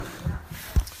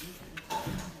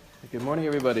Good morning,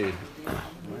 everybody. Good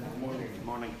morning. Good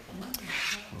morning.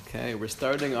 Okay, we're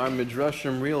starting our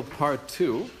Midrashim Reel Part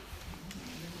 2.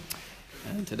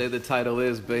 And today the title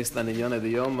is, based on the Yonah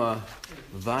Yoma,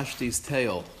 Vashti's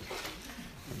Tale.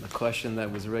 And the question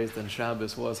that was raised on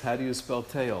Shabbos was, how do you spell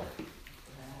tale? So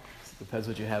it depends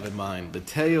what you have in mind. The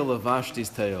tale of Vashti's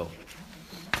tale.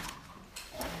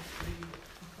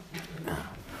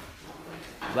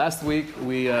 Last week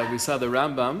we saw the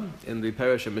Rambam in the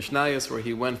parish of Mishnayos, where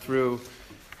he went through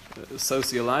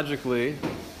sociologically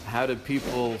how do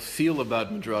people feel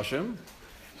about Midrashim,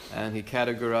 and he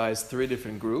categorized three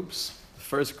different groups. The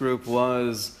first group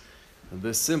was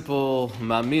the simple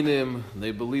Ma'aminim.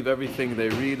 They believe everything they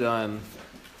read on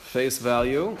face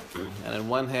value, and on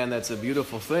one hand that's a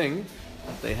beautiful thing.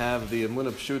 They have the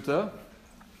Emunah Pshuta.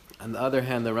 On the other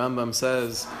hand, the Rambam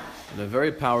says in a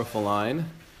very powerful line,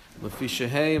 they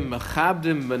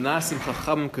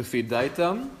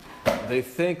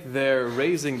think they're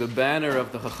raising the banner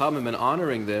of the Chachamim and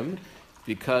honoring them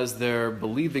because they're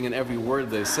believing in every word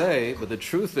they say, but the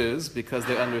truth is, because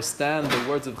they understand the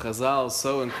words of Chazal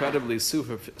so incredibly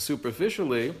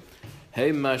superficially, they're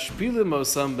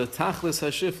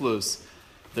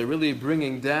really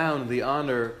bringing down the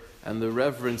honor and the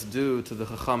reverence due to the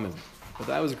Chachamim. But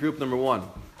that was group number one.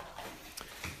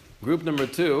 Group number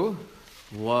two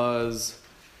was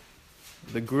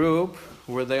the group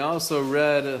where they also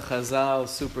read Chazal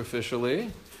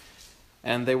superficially,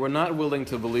 and they were not willing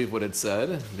to believe what it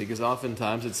said, because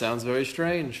oftentimes it sounds very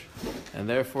strange, and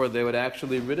therefore they would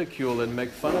actually ridicule and make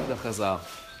fun of the Chazal.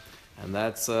 And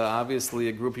that's obviously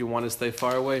a group you want to stay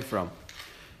far away from.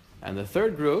 And the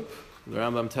third group, the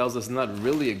Rambam tells us, not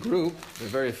really a group. There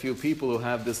are very few people who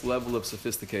have this level of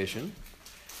sophistication.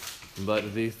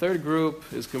 But the third group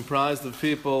is comprised of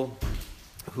people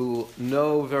who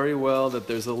know very well that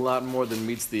there's a lot more than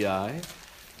meets the eye.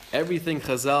 Everything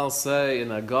Chazal say in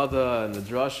Agadah and the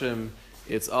Drashim,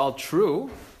 it's all true,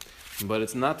 but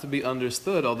it's not to be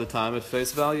understood all the time at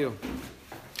face value.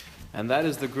 And that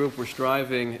is the group we're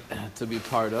striving to be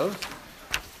part of.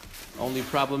 Only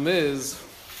problem is,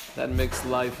 that makes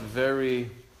life very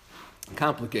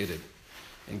complicated.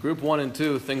 In group 1 and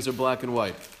 2, things are black and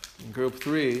white. In group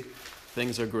 3,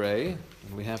 things are gray,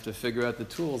 and we have to figure out the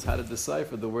tools how to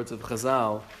decipher the words of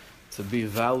Chazal to be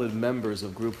valid members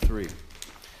of group 3.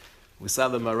 We saw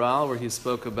the Maral, where he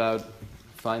spoke about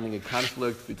finding a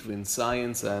conflict between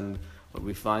science and what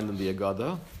we find in the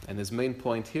Agadah, and his main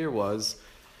point here was,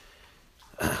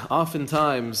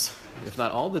 oftentimes, if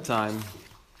not all the time,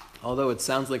 although it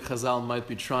sounds like Chazal might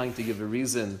be trying to give a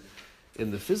reason in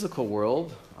the physical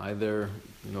world, either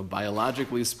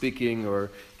biologically speaking,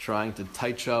 or trying to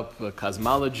touch up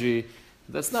cosmology,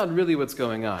 that's not really what's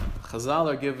going on. Chazal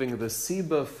are giving the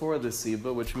siba for the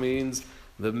siba, which means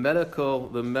the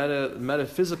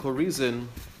metaphysical reason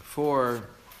for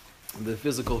the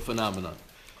physical phenomenon.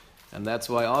 And that's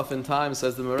why oftentimes,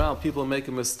 says the Maral, people make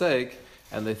a mistake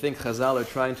and they think Chazal are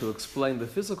trying to explain the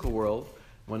physical world,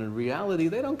 when in reality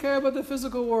they don't care about the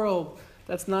physical world.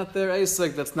 That's not their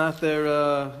asik, that's not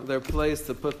their place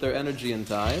to put their energy and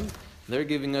time. They're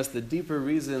giving us the deeper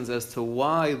reasons as to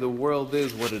why the world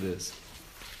is what it is.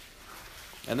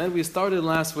 And then we started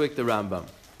last week the Rambam.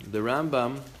 The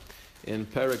Rambam, in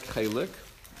Perek Chelik,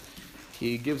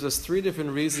 he gives us three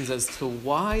different reasons as to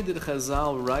why did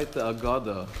Chazal write the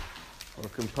Agadah, or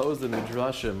compose the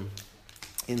Midrashim,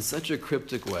 in such a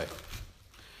cryptic way.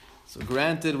 So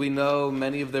granted, we know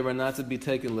many of them are not to be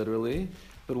taken literally,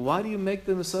 but why do you make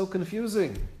them so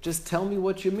confusing? Just tell me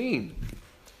what you mean.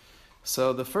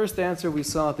 So the first answer we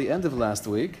saw at the end of last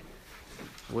week,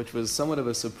 which was somewhat of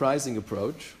a surprising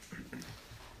approach,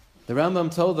 the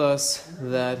Rambam told us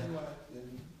that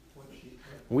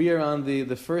we are on the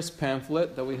first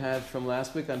pamphlet that we had from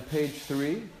last week on page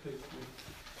 3.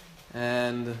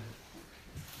 And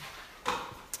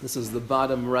this is the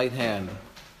bottom right hand.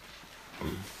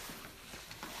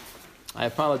 I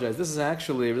apologize. This is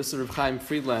Reb Chaim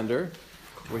Friedlander,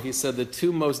 where he said the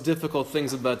two most difficult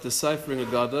things about deciphering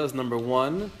Agadah is, number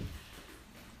one,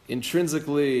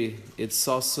 intrinsically it's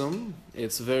sosum,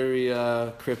 it's very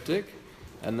cryptic,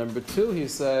 and number two, he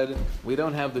said, we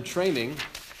don't have the training,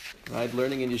 right?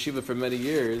 Learning in yeshiva for many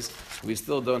years, we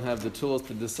still don't have the tools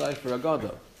to decipher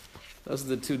Agadah. Those are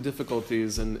the two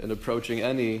difficulties in approaching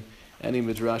any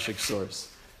midrashic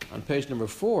source. On page number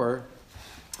 4,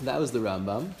 that was the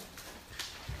Rambam.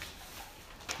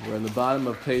 We're on the bottom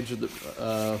of page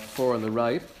 4 on the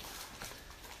right.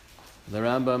 The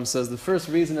Rambam says the first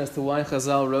reason as to why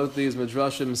Chazal wrote these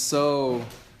midrashim so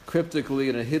cryptically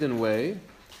in a hidden way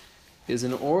is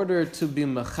in order to be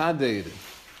machaded,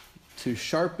 to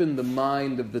sharpen the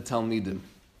mind of the Talmidim.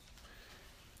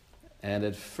 And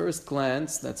at first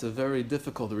glance, that's a very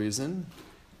difficult reason,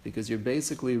 because you're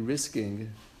basically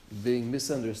risking being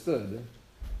misunderstood.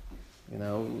 You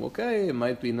know, okay, it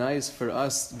might be nice for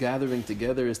us gathering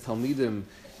together as Talmidim,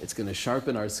 it's going to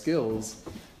sharpen our skills,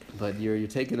 but you're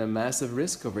taking a massive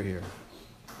risk over here.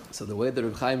 So the way that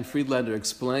Reb Chaim Friedlander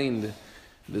explained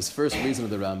this first reason of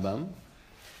the Rambam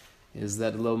is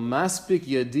that lo maspik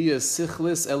yadia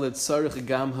sichlis elet tzarich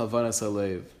gam havanas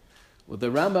alev. What the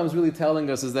Rambam is really telling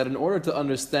us is that in order to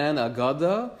understand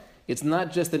Agada, it's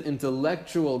not just an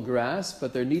intellectual grasp,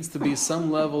 but there needs to be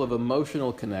some level of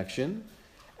emotional connection,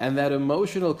 and that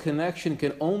emotional connection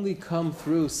can only come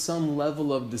through some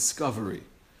level of discovery.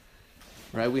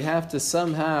 Right? We have to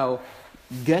somehow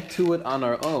get to it on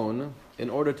our own in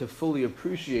order to fully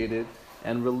appreciate it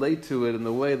and relate to it in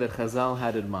the way that Chazal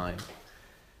had in mind.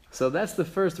 So that's the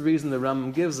first reason the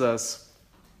Rambam gives us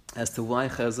as to why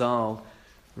Chazal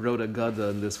wrote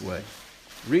Agada in this way.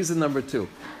 Reason number 2.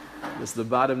 This is the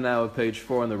bottom now of page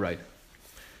 4 on the right.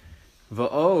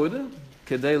 Va'od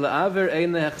kedei la'aver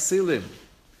ein hechsilim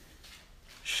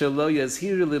shelo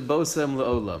yazhir libosem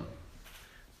la'olam.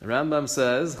 The Rambam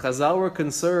says, Chazal were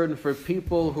concerned for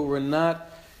people who were not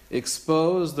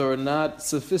exposed or not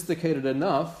sophisticated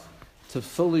enough to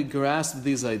fully grasp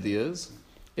these ideas.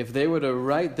 If they were to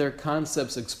write their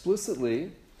concepts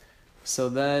explicitly, so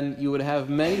then you would have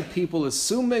many people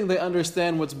assuming they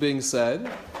understand what's being said,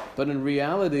 but in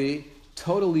reality,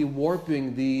 totally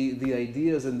warping the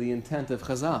ideas and the intent of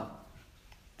Chazal.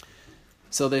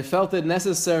 So they felt it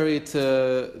necessary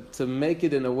to make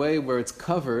it in a way where it's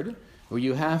covered, where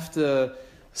you have to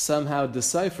somehow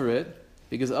decipher it,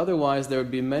 because otherwise there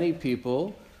would be many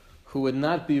people who would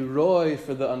not be roy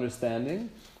for the understanding.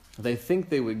 They think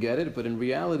they would get it, but in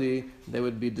reality they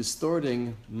would be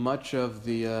distorting much of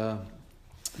the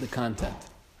content.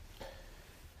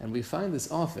 And we find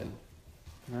this often,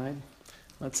 right?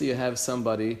 Let's say you have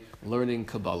somebody learning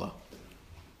Kabbalah.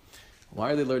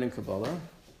 Why are they learning Kabbalah?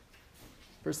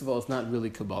 First of all, it's not really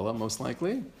Kabbalah, most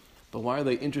likely. But why are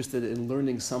they interested in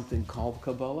learning something called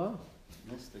Kabbalah?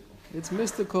 Mystical. It's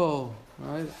mystical,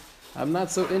 right? I'm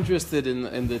not so interested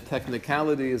in the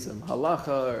technicalities of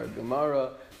halacha or Gemara,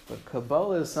 but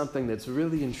Kabbalah is something that's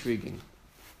really intriguing.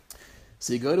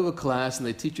 So you go to a class and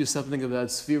they teach you something about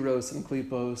Spheros and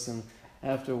Klipos, and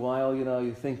after a while,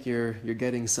 you think you're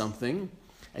getting something,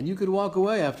 and you could walk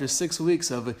away after 6 weeks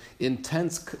of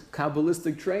intense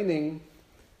Kabbalistic training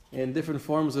in different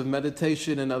forms of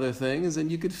meditation and other things, and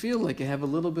you could feel like you have a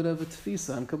little bit of a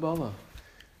tfisa on Kabbalah.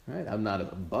 Right? I'm not a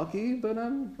bucky, but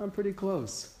I'm pretty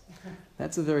close.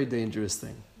 That's a very dangerous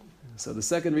thing. So the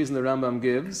second reason the Rambam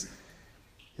gives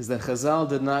is that Chazal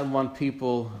did not want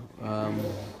people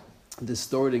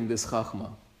distorting this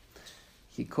chachma.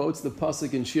 He quotes the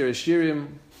pasuk in Shir Hashirim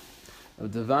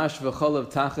of Devash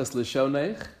v'cholav tachas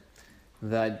l'shonech,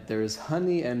 that there is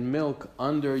honey and milk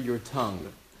under your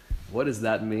tongue. What does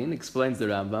that mean? Explains the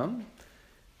Rambam.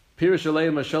 Pirush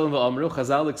Aleim Hashalom v'Amru,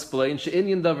 Chazal explains,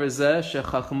 she'inyan davar zeh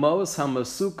shechachmos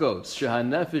hamasukos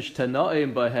shehanefesh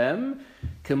tanoim bahem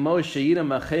kemo she'ina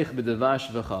machech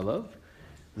b'devash v'chalav.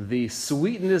 The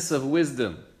sweetness of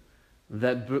wisdom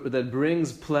that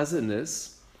brings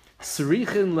pleasantness,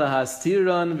 srichin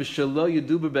lahastiran v'shelo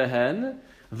yudu behen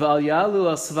v'al yalu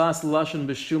asvas lashon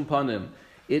b'shum panim.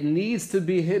 It needs to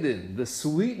be hidden. The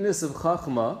sweetness of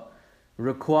chachma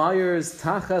requires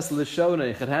tachas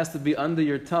l'shonech. It has to be under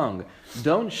your tongue.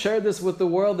 Don't share this with the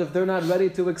world if they're not ready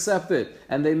to accept it,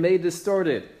 and they may distort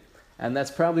it. And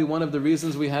that's probably one of the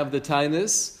reasons we have the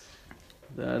tainus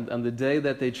on the day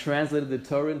that they translated the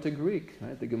Torah into Greek,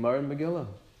 right? The Gemara and Megillah.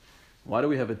 Why do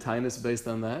we have a tainus based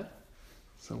on that?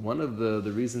 So one of the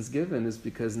reasons given is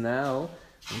because now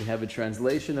we have a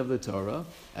translation of the Torah,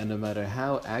 and no matter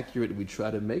how accurate we try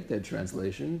to make that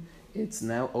translation, it's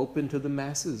now open to the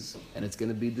masses, and it's going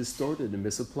to be distorted and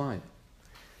misapplied.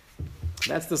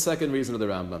 That's the second reason of the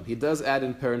Rambam. He does add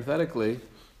in parenthetically,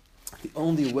 the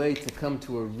only way to come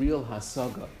to a real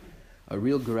hasaga, a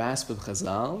real grasp of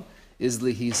Chazal, is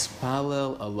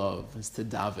lihispalel alov, is to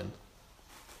daven.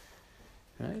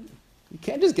 Right? You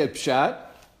can't just get pshat.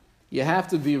 You have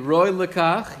to be roy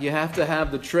lekach, you have to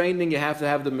have the training, you have to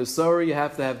have the Masorah, you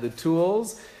have to have the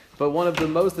tools. But one of the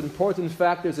most important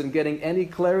factors in getting any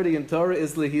clarity in Torah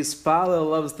is lihispalel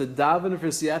loves to daven for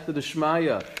siyata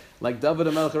d'shmaya. Like David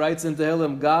HaMelech writes in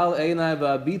Tehillim, Gal einai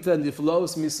va'abita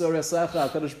niflos misor yasacha.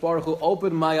 HaKadosh Baruch Hu,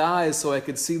 open my eyes so I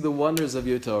could see the wonders of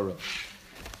your Torah.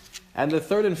 And the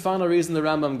third and final reason the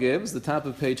Rambam gives, the top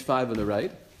of page 5 on the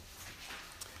right,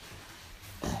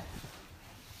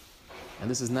 and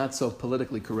this is not so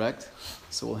politically correct,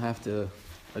 so we'll have to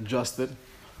adjust it.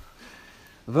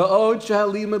 When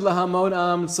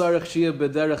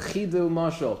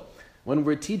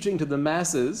we're teaching to the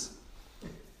masses,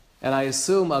 and I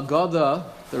assume Agada,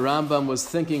 the Rambam was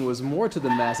thinking was more to the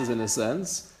masses in a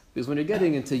sense, because when you're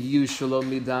getting into Yush, Shalom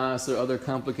Midas, or other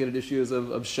complicated issues of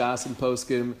Shas and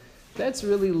Poskim, that's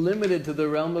really limited to the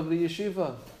realm of the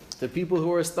yeshiva, the people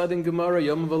who are studying Gemara,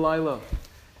 Yom V'Layla.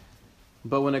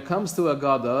 But when it comes to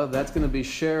Agada, that's going to be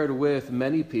shared with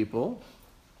many people,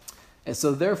 and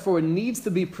so therefore it needs to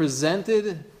be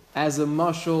presented as a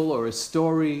mashal or a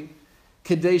story,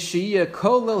 Kedei sheyeh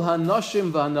kolel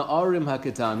hanoshim v'hana'arim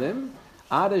haketanim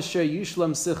ad asher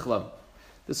yishlam sichlam.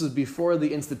 This was before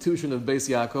the institution of Beis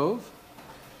Yaakov,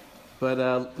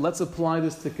 but let's apply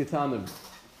this to ketanim.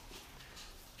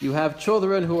 You have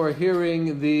children who are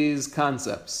hearing these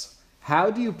concepts.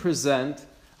 How do you present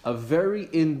a very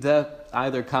in-depth,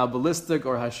 either Kabbalistic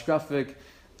or hashkafic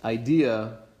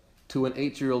idea to an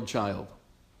 8-year-old child?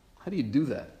 How do you do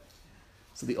that?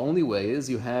 So the only way is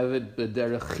you have it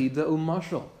b'derech chida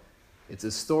u'mashal. It's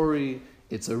a story,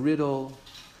 it's a riddle.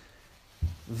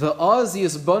 V'az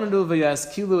yisbonenu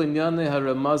v'yaskilu inyanei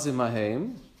haramazim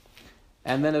hahem.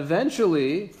 And then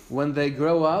eventually, when they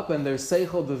grow up and their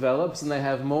seichel develops and they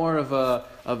have more of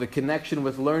a connection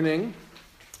with learning,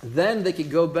 then they could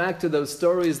go back to those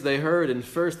stories they heard in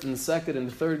 1st and 2nd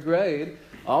and 3rd grade,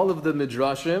 all of the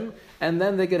midrashim, and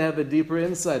then they could have a deeper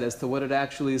insight as to what it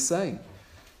actually is saying.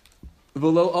 So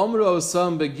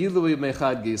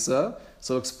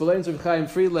explains Reb Chaim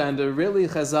Friedlander, really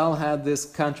Chazal had this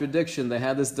contradiction, they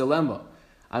had this dilemma.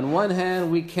 On one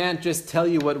hand, we can't just tell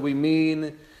you what we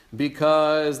mean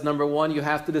because, number one, you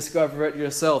have to discover it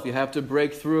yourself, you have to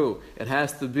break through. It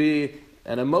has to be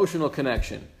an emotional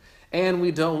connection. And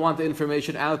we don't want the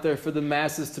information out there for the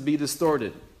masses to be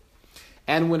distorted.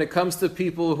 And when it comes to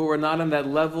people who are not on that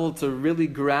level to really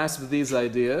grasp these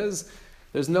ideas,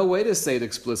 there's no way to say it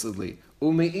explicitly.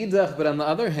 U'me'idach, but on the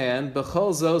other hand,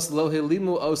 b'chol zos lo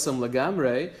hilimu osam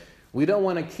lagamre, we don't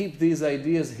want to keep these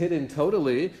ideas hidden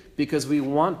totally because we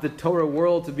want the Torah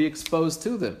world to be exposed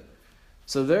to them.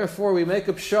 So therefore we make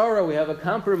a pshara, we have a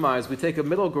compromise, we take a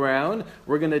middle ground,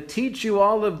 we're going to teach you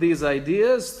all of these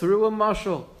ideas through a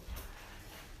mashal.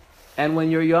 And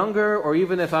when you're younger, or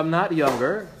even if I'm not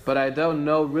younger, but I don't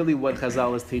know really what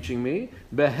Chazal is teaching me,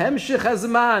 behemshich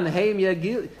hazman heim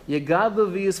yagadu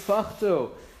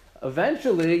v'yispachtu.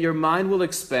 Eventually, your mind will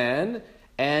expand,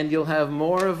 and you'll have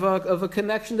more of a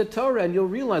connection to Torah, and you'll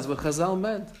realize what Chazal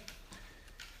meant.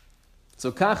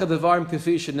 So kacha devarim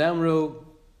kafi shenemru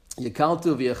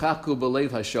yikaltu v'yachaku b'leiv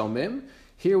hashomim.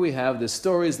 Here we have the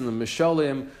stories in the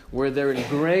Mishalim where they're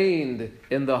ingrained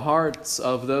in the hearts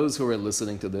of those who are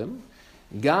listening to them.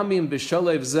 Gamim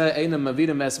b'shalev zeh einam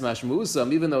mavidim es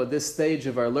mashmusam. Even though at this stage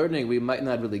of our learning we might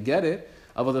not really get it,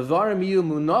 aval devarim yu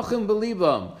munachim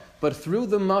b'libam. But through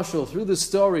the mashal, through the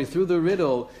story, through the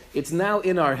riddle, it's now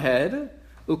in our head.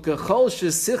 Ukechol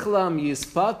shesichlam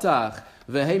yispatach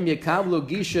v'hem yekablu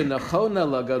gisha nachona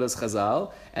lagadas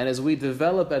Chazal. And as we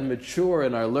develop and mature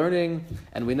in our learning,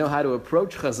 and we know how to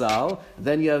approach Chazal,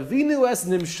 then Yavinu es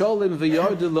nimsholim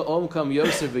v'yardu le'omkam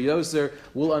yoser v'yoser,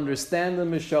 we'll understand the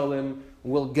misholim,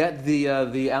 we'll get the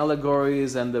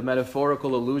allegories and the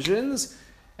metaphorical allusions,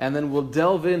 and then we'll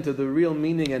delve into the real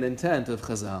meaning and intent of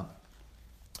Chazal.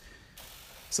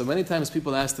 So many times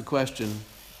people ask the question,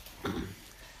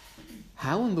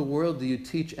 how in the world do you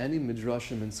teach any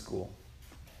midrashim in school?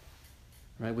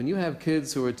 Right? When you have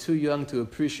kids who are too young to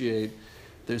appreciate,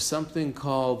 there's something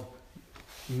called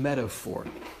metaphor,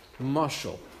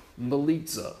 mashal,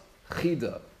 melitza,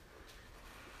 chida.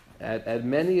 At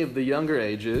many of the younger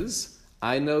ages,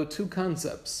 I know two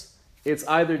concepts. It's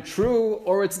either true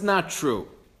or it's not true.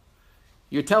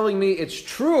 You're telling me it's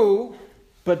true,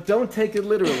 but don't take it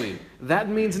literally. That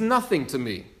means nothing to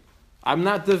me. I'm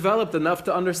not developed enough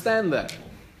to understand that.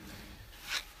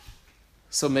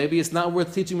 So maybe it's not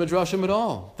worth teaching Midrashim at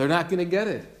all. They're not going to get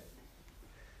it.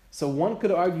 So one could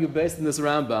argue based on this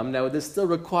Rambam. Now this still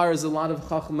requires a lot of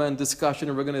chachma and discussion,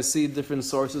 and we're going to see different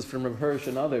sources from Rav Hirsch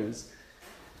and others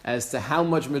as to how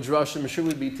much Midrashim should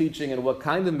we be teaching and what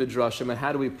kind of Midrashim and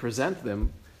how do we present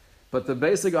them. But the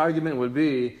basic argument would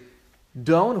be,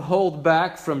 don't hold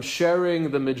back from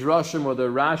sharing the Midrashim or the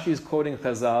Rashi's quoting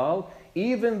Chazal,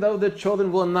 even though the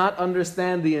children will not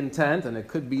understand the intent, and it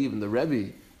could be even the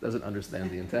Rebbe doesn't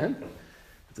understand the intent.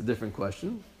 It's a different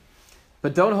question.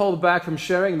 But don't hold back from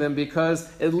sharing them, because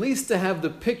at least to have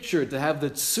the picture, to have the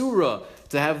tzura,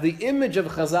 to have the image of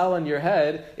Chazal in your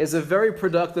head is a very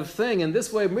productive thing. And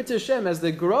this way, Mit Hashem, as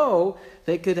they grow,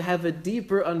 they could have a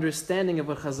deeper understanding of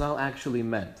what Chazal actually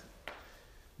meant.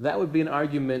 That would be an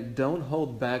argument, don't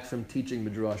hold back from teaching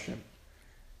Midrashim.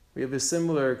 We have a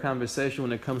similar conversation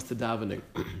when it comes to davening.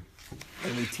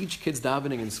 And we teach kids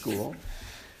davening in school.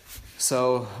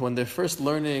 So when they're first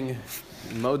learning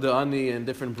Moda Ani and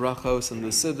different brachos and the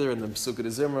Siddur and the Pesukei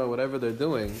Zimra, whatever they're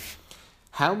doing,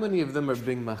 how many of them are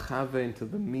being machave into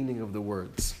the meaning of the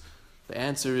words? The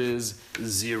answer is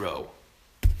 0.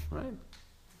 Right?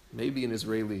 Maybe an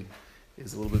Israeli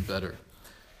is a little bit better.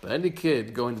 But any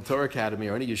kid going to Torah Academy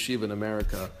or any yeshiva in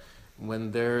America,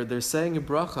 when they're saying a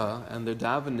bracha and they're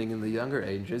davening in the younger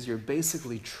ages, you're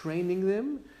basically training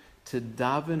them to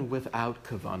daven without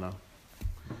kavana.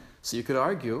 So you could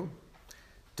argue,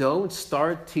 don't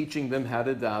start teaching them how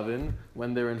to daven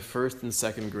when they're in first and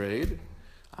second grade.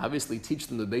 Obviously teach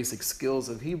them the basic skills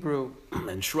of Hebrew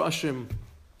and Shroshim.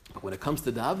 But when it comes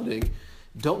to davening,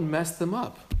 don't mess them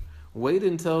up. Wait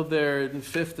until they're in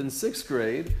fifth and sixth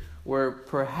grade, where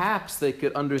perhaps they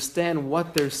could understand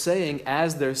what they're saying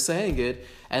as they're saying it,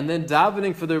 and then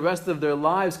davening for the rest of their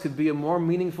lives could be a more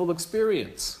meaningful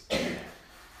experience.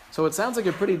 So it sounds like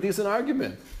a pretty decent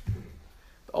argument.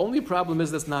 The only problem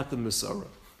is that's not the Masorah.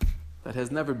 That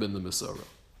has never been the Masorah.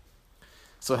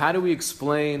 So how do we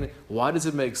explain, why does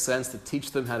it make sense to teach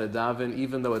them how to daven,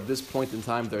 even though at this point in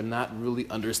time they're not really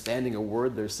understanding a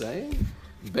word they're saying?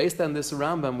 Based on this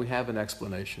Rambam, we have an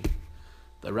explanation.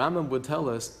 The Rambam would tell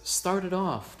us, start it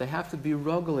off. They have to be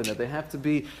rogel in it. They have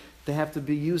to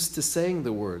be used to saying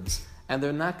the words. And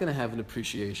they're not going to have an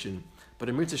appreciation. But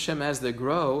in Mirz Hashem, as they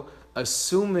grow,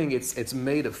 assuming it's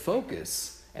made a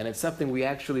focus, and it's something we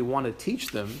actually want to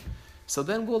teach them, so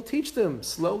then we'll teach them,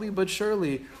 slowly but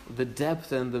surely, the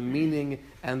depth and the meaning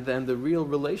and then the real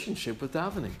relationship with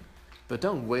davening. But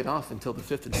don't wait off until the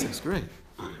 5th and 6th grade.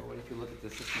 But what if you look at the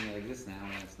system that exists now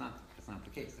and it's not the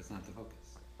case, that's not the focus.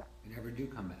 We never do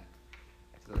come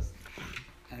back.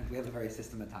 And we have a very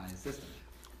systematized system.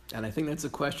 And I think that's a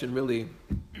question really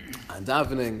on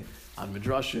davening, on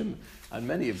midrashim, on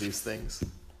many of these things.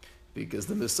 Because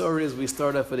the Masorah is we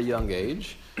start off at a young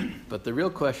age, but the real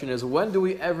question is, when do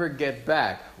we ever get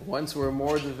back, once we're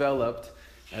more developed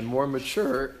and more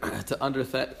mature, to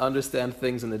understand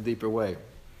things in a deeper way?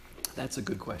 That's a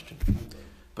good question.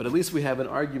 But at least we have an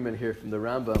argument here from the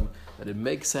Rambam that it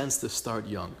makes sense to start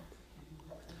young.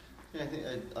 Yeah, I think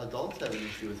adults have an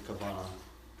issue with kavanah.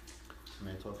 I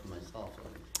mean, I talk for myself.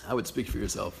 I would speak for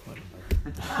yourself.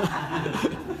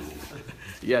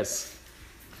 Yes.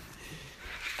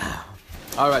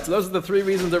 All right, so those are the 3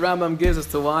 reasons the Rambam gives as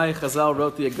to why Chazal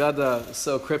wrote the Agada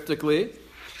so cryptically.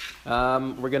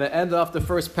 We're going to end off the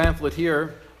first pamphlet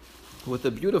here with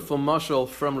a beautiful mashal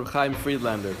from Reb Chaim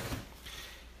Friedlander.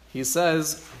 He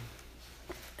says,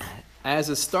 as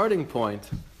a starting point,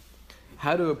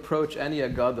 how to approach any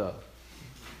Agada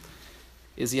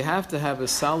is you have to have a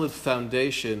solid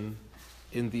foundation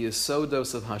in the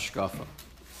Yesodos of Hashkafa.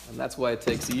 And that's why it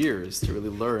takes years to really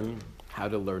learn how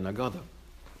to learn Agada.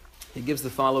 He gives the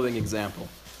following example.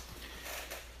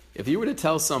 If you were to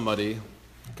tell somebody,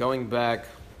 going back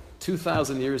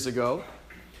 2,000 years ago,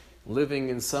 living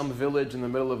in some village in the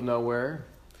middle of nowhere,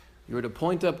 you were to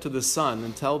point up to the sun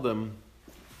and tell them,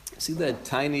 see that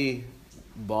tiny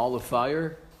ball of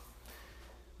fire?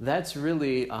 That's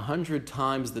really 100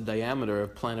 times the diameter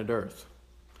of planet Earth.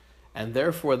 And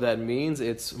therefore that means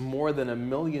it's more than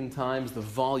 1,000,000 times the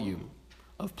volume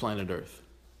of planet Earth.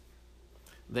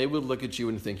 They would look at you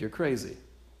and think you're crazy.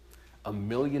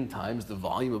 1,000,000 times the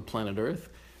volume of planet Earth?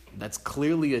 That's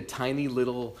clearly a tiny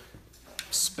little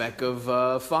speck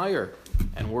of fire,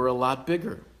 and we're a lot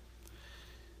bigger.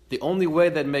 The only way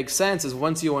that makes sense is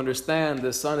once you understand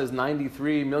the sun is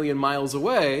 93 million miles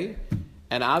away,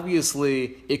 and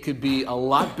obviously it could be a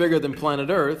lot bigger than planet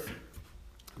Earth,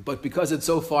 but because it's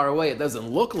so far away it doesn't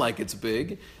look like it's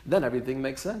big, then everything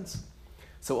makes sense.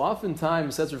 So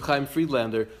oftentimes, says Reb Chaim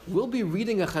Friedlander, we'll be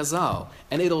reading a Chazal,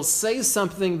 and it'll say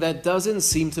something that doesn't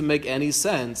seem to make any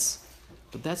sense,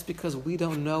 but that's because we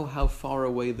don't know how far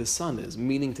away the sun is.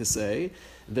 Meaning to say,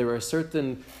 there are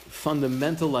certain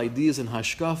fundamental ideas in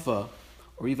Hashkafa,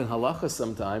 or even Halacha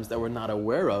sometimes, that we're not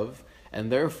aware of,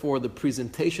 and therefore the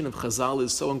presentation of Chazal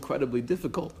is so incredibly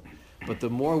difficult. But the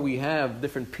more we have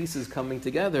different pieces coming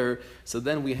together, so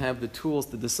then we have the tools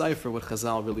to decipher what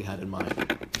Chazal really had in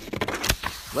mind.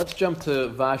 Let's jump to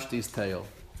Vashti's tale.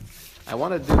 I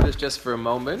want to do this just for a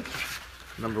moment.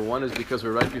 Number one is because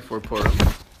we're right before Purim.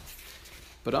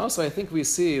 But also I think we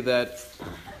see that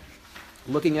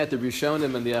looking at the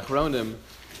Rishonim and the Achronim,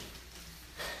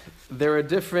 there are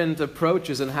different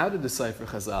approaches in how to decipher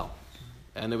Chazal.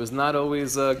 And it was not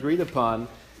always agreed upon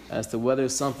as to whether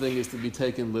something is to be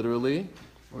taken literally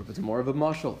or if it's more of a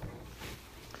mashal.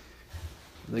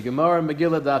 The Gemara in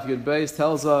Megillah Daf Yud Beis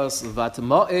tells us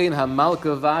Vatma'in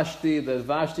Hamalka Vashti, that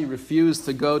Vashti refused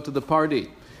to go to the party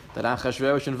that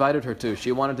Achashverosh invited her to.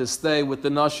 She wanted to stay with the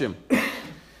Nashim.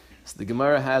 So the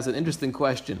Gemara has an interesting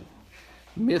question.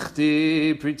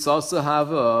 Michti Pritzasa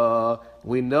Hava.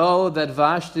 We know that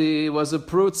Vashti was a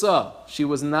prutza. She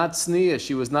was not sneer.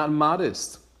 She was not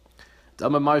modest. My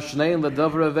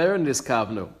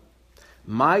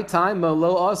time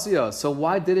lo asya. So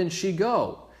why didn't she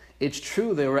go? It's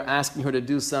true they were asking her to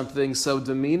do something so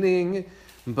demeaning,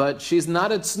 but she's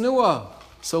not a tznuah.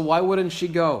 So why wouldn't she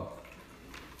go?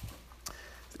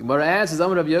 The Gemara answers,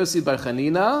 Amar Rav Yossi bar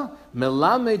Chanina,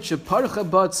 melamed sheparcha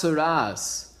bat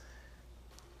tzaras.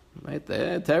 Right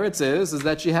there, Teretz is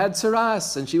that she had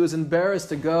tzaras, and she was embarrassed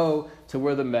to go to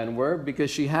where the men were because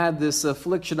she had this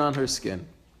affliction on her skin.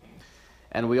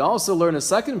 And we also learn a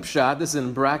second pshat. This is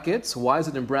in brackets. Why is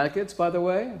it in brackets, by the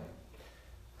way?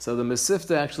 So the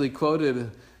Mesivta actually quoted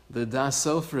the Das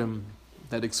Sofrim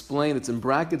that explained it's in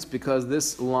brackets because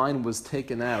this line was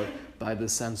taken out by the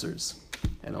censors.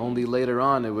 And only later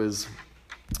on it was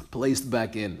placed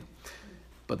back in.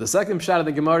 But the second pshat of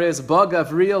the Gemara is, Ba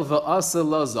Gavriel v'asa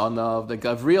lo zanav. The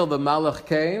Gavriel, the Malach,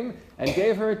 came and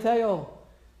gave her a tail.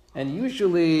 And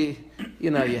usually,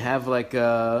 you have like,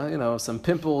 some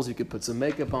pimples, you could put some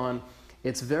makeup on.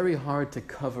 It's very hard to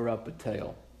cover up a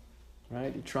tail.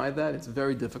 Right? You tried that? It's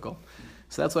very difficult.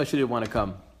 So that's why she didn't want to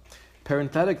come.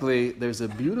 Parenthetically, there's a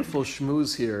beautiful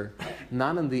shmooze here,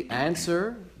 not on the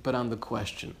answer, but on the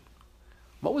question.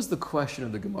 What was the question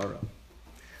of the Gemara?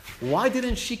 Why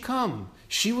didn't she come?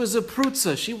 She was a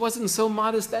prutza. She wasn't so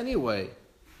modest anyway.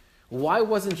 Why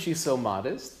wasn't she so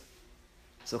modest?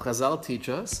 So Chazal teach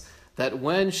us that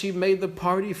when she made the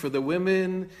party for the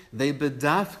women, they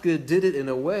bedafka did it in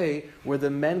a way where the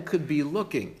men could be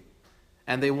looking.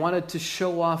 And they wanted to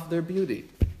show off their beauty.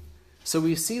 So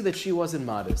we see that she wasn't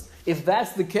modest. If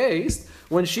that's the case,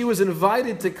 when she was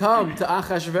invited to come to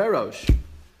Achashverosh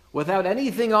without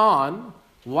anything on,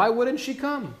 why wouldn't she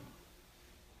come?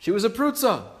 She was a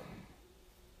prutza.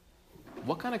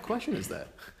 What kind of question is that?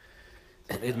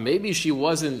 Maybe she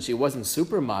wasn't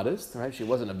super modest, right? She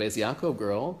wasn't a Beis Yaakov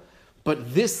girl.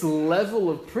 But this level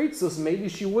of pritzus, maybe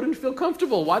she wouldn't feel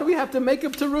comfortable. Why do we have to make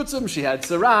up terutzim? She had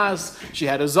tzaras, she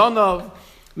had a zonov.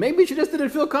 Maybe she just didn't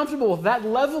feel comfortable with that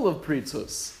level of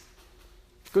pritzus.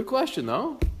 Good question,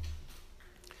 no?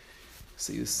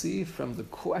 So you see from the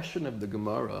question of the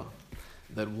Gemara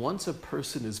that once a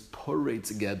person is porei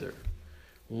together,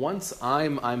 once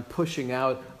I'm pushing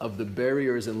out of the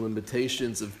barriers and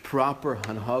limitations of proper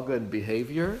hanhaga and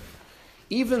behavior,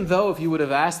 even though if you would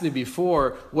have asked me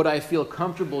before, would I feel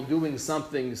comfortable doing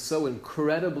something so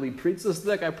incredibly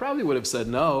pritzusdik, I probably would have said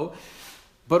no.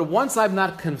 But once I'm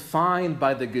not confined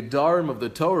by the gedarim of the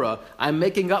Torah, I'm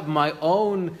making up my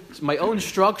own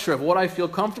structure of what I feel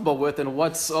comfortable with and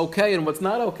what's okay and what's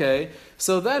not okay.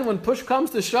 So then when push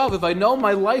comes to shove, if I know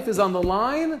my life is on the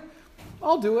line,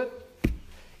 I'll do it.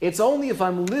 It's only if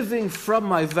I'm living from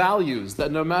my values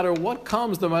that no matter what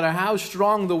comes, no matter how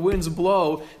strong the winds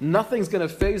blow, nothing's going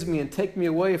to faze me and take me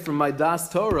away from my Das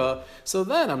Torah. So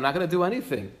then I'm not going to do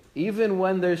anything, even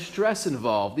when there's stress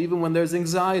involved, even when there's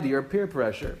anxiety or peer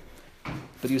pressure.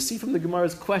 But you see from the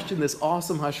Gemara's question this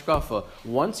awesome hashkafa.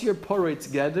 Once you're porei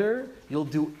together, you'll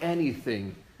do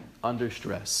anything under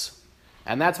stress.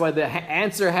 And that's why the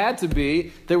answer had to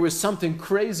be there was something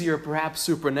crazy or perhaps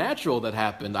supernatural that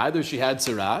happened. Either she had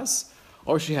tzaras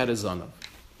or she had a zonov.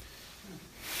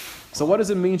 So what does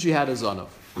it mean she had a zonov?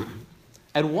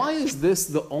 And why is this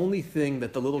the only thing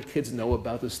that the little kids know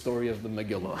about the story of the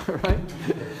Megillah, right?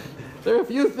 There are a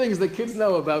few things that kids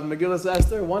know about Megillah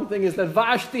Esther. One thing is that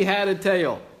Vashti had a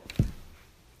tail.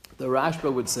 The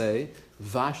Rashba would say,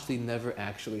 Vashti never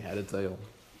actually had a tail.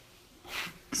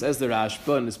 Says the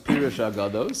Rashba in his Pirush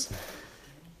Agados,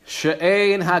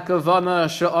 She'ein hakavana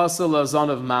she'asa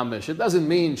lazanav mamish. It doesn't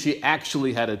mean she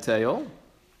actually had a tail.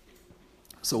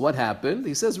 So what happened?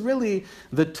 He says, really,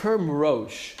 the term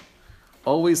rosh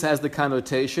always has the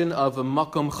connotation of a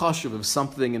makom chashuv, of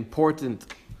something important.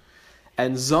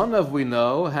 And zanav, we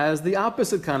know, has the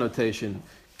opposite connotation.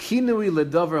 Kinui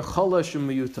ledavar chalash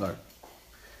miyutar.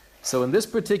 So in this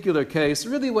particular case,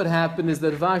 really what happened is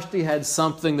that Vashti had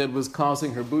something that was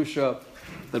causing her busha,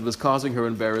 that was causing her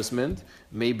embarrassment.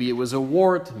 Maybe it was a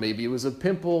wart, maybe it was a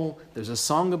pimple. There's a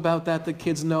song about that the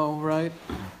kids know, right?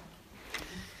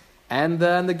 And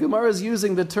then the Gemara is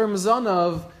using the term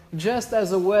zanav just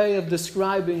as a way of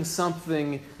describing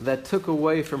something that took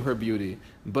away from her beauty.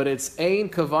 But it's ein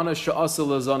kavana she'asa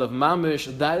lazanav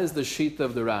mamish. That is the shita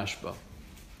of the Rashba.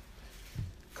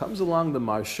 Comes along the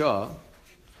Marsha,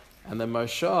 and the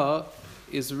Marsha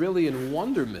is really in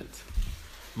wonderment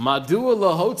Madua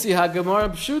lahotzi haGemara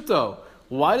pshuto.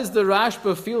 Why does the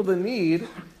Rashba feel the need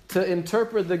to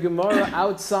interpret the Gemara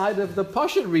outside of the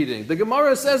Pashut reading? The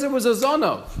Gemara says it was a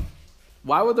zonov.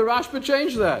 Why would the Rashba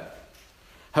change that?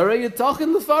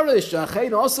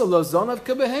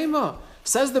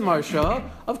 Says the Marsha,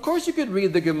 of course you could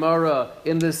read the Gemara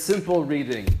in this simple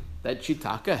reading, that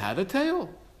Chitaka had a tail,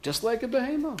 just like a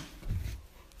behema.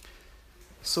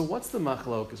 So what's the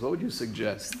machlokas? What would you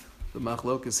suggest? The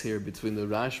machlokas here between the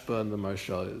Rashba and the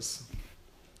Marsha is,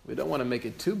 we don't want to make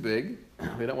it too big,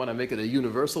 we don't want to make it a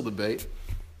universal debate,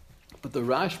 but the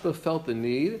Rashba felt the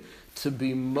need to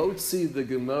be motzi the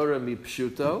Gemara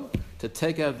mipshuto, to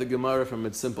take out the Gemara from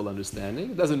its simple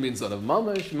understanding. It doesn't mean sort of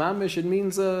mamish, it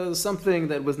means something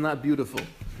that was not beautiful.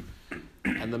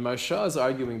 And the Marsha is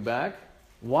arguing back,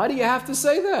 why do you have to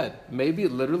say that? Maybe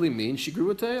it literally means she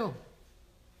grew a tail.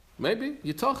 Maybe,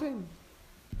 you're talking.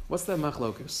 What's that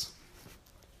machlokus?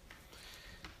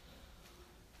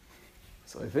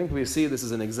 So I think we see this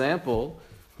as an example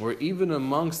where even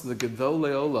amongst the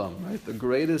Gedolei Olam, right, the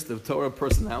greatest of Torah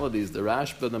personalities, the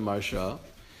Rashba and the Marsha,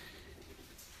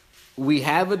 we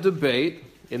have a debate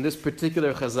in this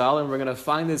particular Chazal, and we're going to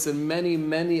find this in many,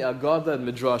 many Agadah and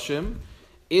Midrashim.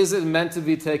 Is it meant to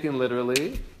be taken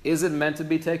literally? Is it meant to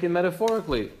be taken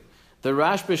metaphorically? The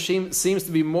Rashba seems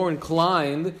to be more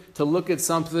inclined to look at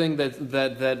something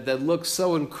that looks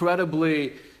so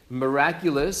incredibly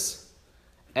miraculous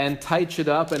and touch it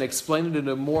up and explain it in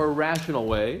a more rational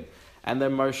way. And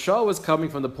then Marsha was coming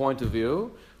from the point of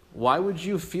view, why would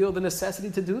you feel the necessity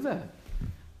to do that?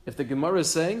 If the Gemara is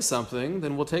saying something,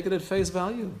 then we'll take it at face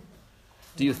value.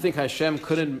 Do you think Hashem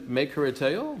couldn't make her a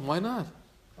tail? Why not?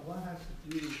 A lot has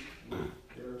to do with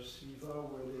their siva,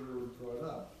 where they were brought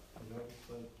up. You know, it's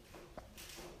like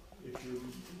if you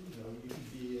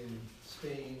could be in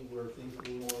Spain where things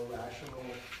were more rational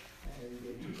and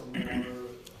they took a more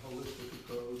holistic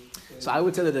approach. So I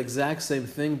would say that exact same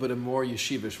thing, but a more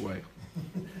yeshivish way.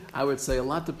 I would say a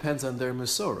lot depends on their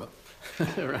Masorah,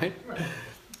 right?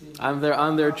 On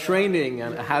their training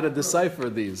and how to decipher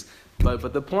these.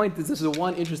 But the point is, this is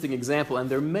one interesting example, and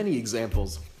there are many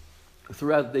examples.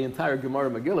 Throughout the entire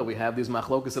Gemara Megillah, we have these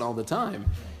machlokas all the time.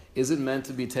 Is it meant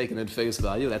to be taken at face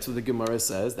value? That's what the Gemara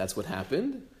says. That's what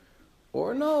happened.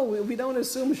 Or no, we don't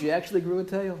assume she actually grew a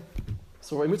tail.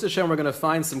 So in Mitzvah Shem, we're going to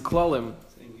find some klolim.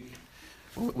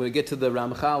 When we get to the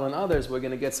Ramchal and others, we're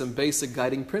going to get some basic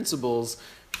guiding principles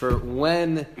for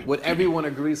when would everyone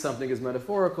agree something is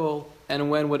metaphorical, and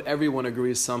when would everyone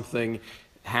agree something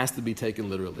has to be taken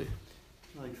literally.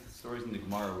 Like the stories in the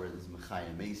Gemara where there's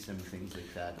Mechayim Mesim, things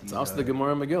like that. It's also the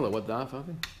Gemara Megillah. What daf,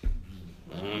 Avi?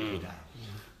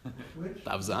 Which?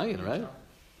 Daf Zayin, right?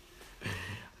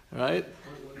 Right?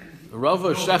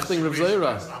 Rava Shechting Rav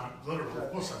Zera. That's not literal.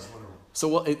 Of course that's literal. So,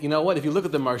 well, you know what? If you look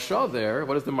at the Marsha there,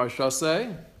 what does the Marsha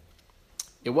say?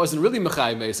 It wasn't really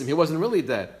Mechayim Mesim. He wasn't really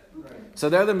dead. Right. So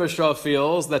there the Marsha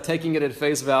feels that taking it at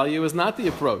face value is not the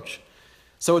approach.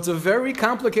 So it's a very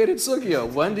complicated sugya.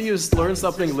 When do you learn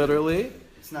something literally?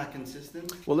 It's not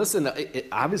consistent. Well, listen,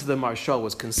 obviously the Marsha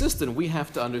was consistent. We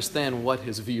have to understand what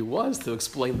his view was to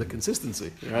explain the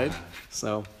consistency, right?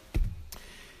 So,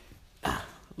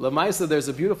 Lamaisa, there's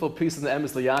a beautiful piece in the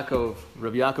Emes LeYaakov,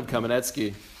 Rav Yaakov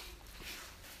Kamenetsky,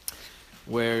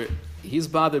 where he's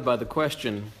bothered by the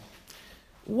question,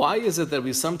 why is it that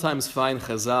we sometimes find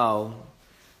Chazal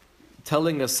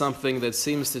telling us something that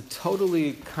seems to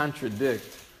totally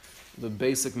contradict the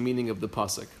basic meaning of the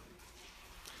pasuk?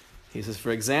 He says, for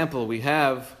example, we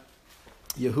have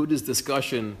Yehuda's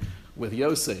discussion with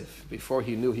Yosef before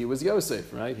he knew he was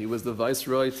Yosef, right? He was the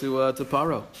viceroy to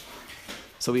Paro.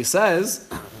 So he says,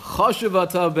 "Chashuv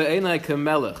ata be'enai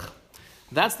kamelech."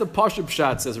 That's the Pashup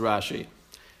Pshat, says Rashi.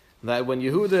 That when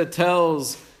Yehuda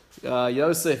tells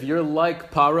Yosef, "You're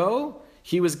like Paro,"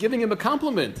 he was giving him a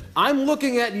compliment. I'm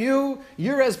looking at you.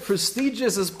 You're as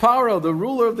prestigious as Paro, the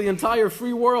ruler of the entire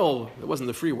free world. It wasn't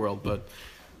the free world, but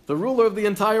the ruler of the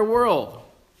entire world.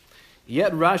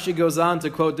 Yet Rashi goes on to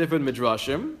quote different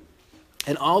midrashim,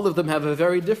 and all of them have a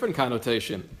very different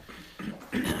connotation.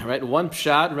 Right? One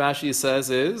pshat Rashi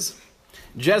says is,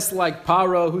 just like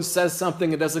Paro who says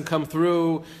something and doesn't come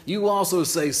through, you also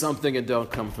say something and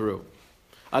don't come through.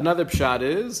 Another pshat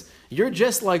is, you're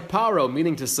just like Paro,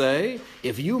 meaning to say,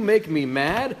 if you make me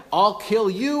mad, I'll kill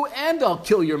you and I'll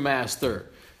kill your master.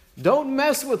 Don't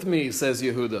mess with me, says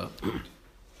Yehuda.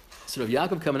 So Rav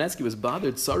Yaakov Kamenetsky was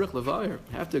bothered, Tzarich Levayer,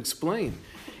 have to explain.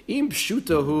 Im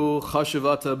pshutahu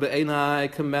chashuvata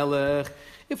be'enai kamelech.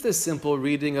 If the simple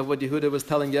reading of what Yehuda was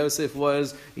telling Yosef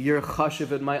was, you're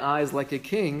chashiv in my eyes like a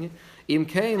king, im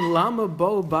kein lama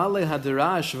bo bale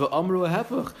hadirash v'amru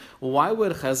hepech. Why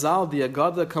would Chazal, the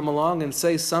Agada, come along and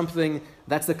say something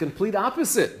that's the complete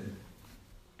opposite?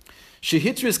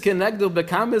 Shehitris kenegdo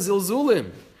bekam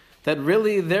zilzulim. That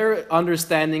really they're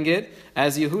understanding it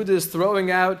as Yehuda is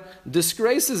throwing out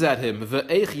disgraces at him.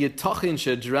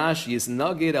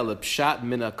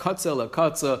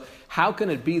 How can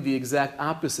it be the exact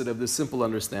opposite of the simple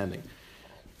understanding?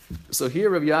 So here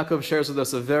Rav Yaakov shares with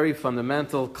us a very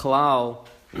fundamental klal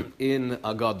in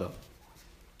Agada.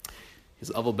 He's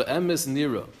aval be'emes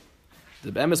nira.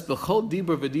 The be'emes b'chol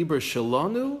dibur v'dibur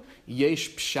shalonu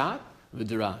yesh pshat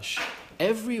v'drash.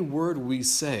 Every word we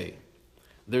say,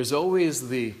 there's always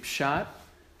the pshat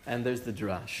and there's the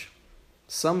drash.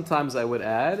 Sometimes I would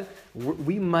add,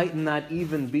 we might not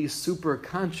even be super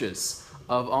conscious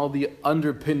of all the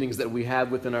underpinnings that we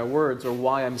have within our words or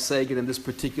why I'm saying it in this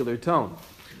particular tone.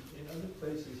 In other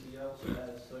places, he also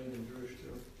has Sayin and Drush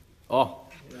too. Oh,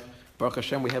 You know, Baruch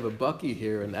Hashem, we have a Bucky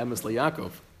here in Emes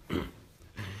LeYaakov.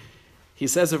 He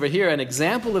says over here, an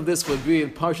example of this would be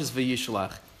in Parshas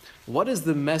Vayishlach. What is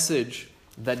the message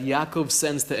that Yaakov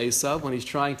sends to Esav when he's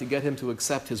trying to get him to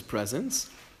accept his presence?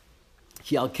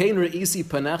 Ki alkein re'isi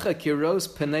panecha kiros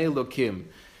panei Elokim.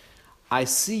 I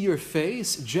see your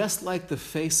face just like the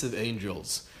face of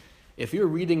angels. If you're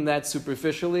reading that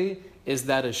superficially, is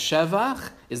that a shevach?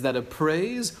 Is that a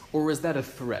praise? Or is that a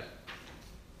threat?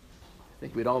 I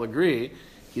think we'd all agree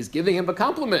he's giving him a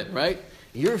compliment, right?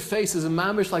 Your face is a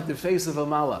mamish like the face of a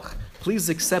malach. Please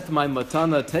accept my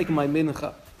matana, take my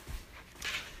mincha.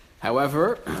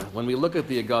 However, when we look at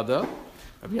the Agada,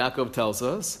 Rabbi Yaakov tells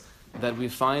us that we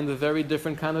find a very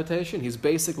different connotation. He's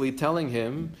basically telling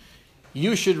him,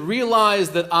 you should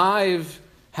realize that I've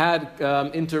had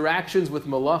interactions with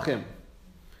malachim,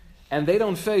 and they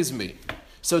don't faze me.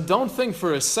 So don't think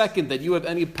for a second that you have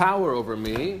any power over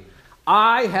me.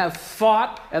 I have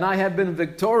fought and I have been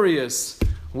victorious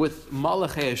with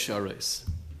malachei Esharis.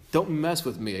 Don't mess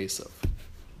with me, Esav.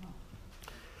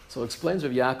 So explains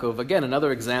Rav Yaakov, again,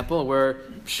 another example where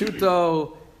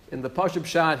Pshuto, in the Pashup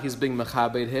Pshat, he's being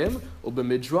mechabed him, Ube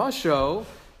Midrasho,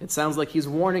 it sounds like he's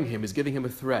warning him, he's giving him a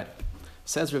threat.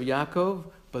 Says Rav Yaakov,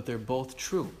 but they're both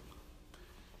true.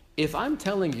 If I'm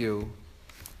telling you,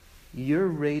 your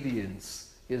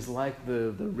radiance is like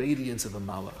the radiance of a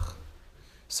malach,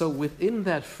 so within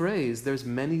that phrase, there's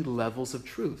many levels of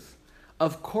truth.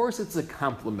 Of course it's a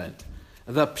compliment.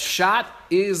 The Pshat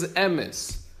is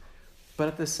emes. But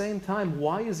at the same time,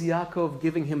 why is Yaakov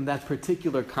giving him that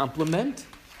particular compliment?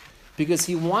 Because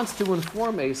he wants to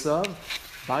inform Esav,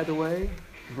 by the way,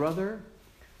 brother,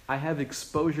 I have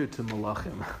exposure to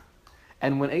malachim.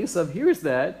 And when Esav hears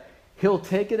that, he'll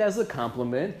take it as a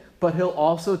compliment, but he'll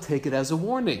also take it as a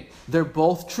warning. They're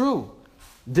both true.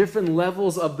 Different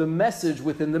levels of the message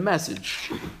within the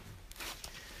message.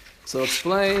 So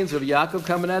explains Rav Yaakov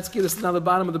Kamenetsky, this is now the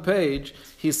bottom of the page.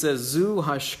 He says, Zu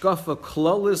hashkafa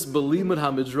klolis belimud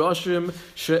hamidrashim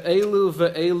she'elu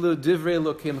ve'elu divrei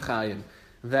Elokim chayim.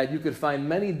 That you could find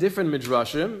many different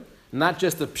midrashim, not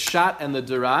just the pshat and the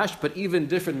darash, but even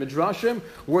different midrashim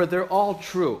where they're all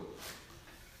true.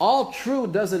 All true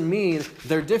doesn't mean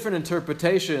they're different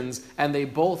interpretations and they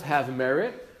both have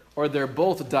merit, or they're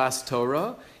both das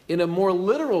Torah. In a more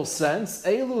literal sense,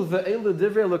 Elu ve'elu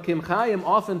divrei Elokim chayim,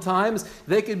 oftentimes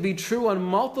they could be true on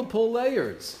multiple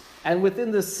layers. And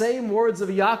within the same words of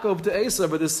Yaakov to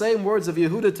Esav, or the same words of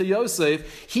Yehuda to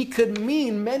Yosef, he could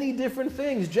mean many different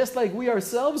things, just like we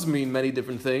ourselves mean many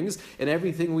different things in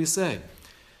everything we say.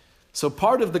 So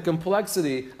part of the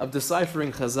complexity of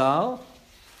deciphering Chazal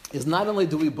is not only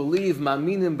do we believe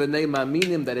maminim b'nei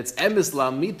maminim, that it's emes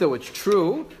la'amito, it's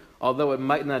true, although it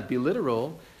might not be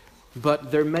literal,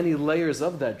 but there are many layers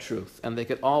of that truth, and they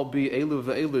could all be Elu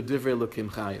ve'elu divrei Elokim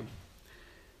chayim.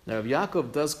 Now, Rav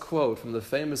Yaakov does quote from the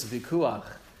famous Vikuach,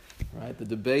 right, the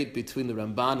debate between the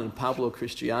Ramban and Pablo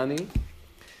Cristiani,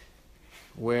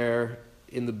 where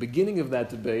in the beginning of that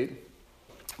debate,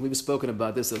 we've spoken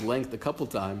about this at length a couple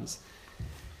times,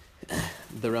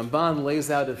 the Ramban lays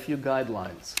out a few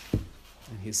guidelines.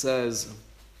 And he says,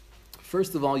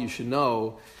 first of all, you should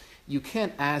know, you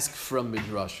can't ask from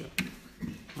Midrashim.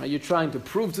 Right, you're trying to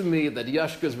prove to me that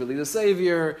Yashka is really the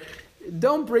Savior.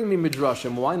 Don't bring me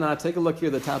Midrashim. Why not? Take a look here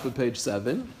at the top of page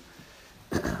 7.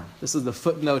 This is the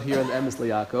footnote here in the Emes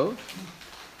LeYaakov.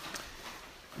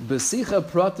 Besicha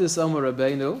pratis Omer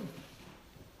Rabbeinu,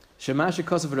 shemash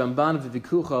kosav Ramban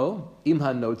v'vikucho im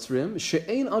hanotzrim,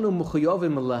 she'ein anu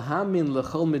mechuyovim lahamin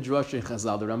lechol midrash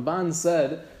Chazal. The Ramban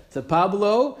said to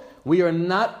Pablo, we are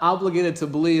not obligated to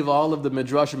believe all of the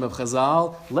midrashim of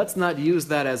Chazal. Let's not use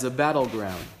that as a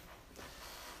battleground.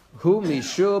 Hu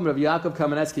mishum, Rav Yaakov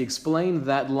Kamenetsky explained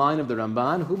that line of the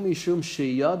Ramban. Hu mishum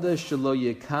sheyada shelo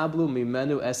yekablu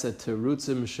mimenu esa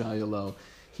terutzim shayalo.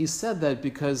 He said that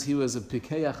because he was a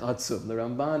pikeach atzum. The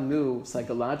Ramban knew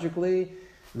psychologically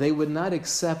they would not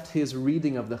accept his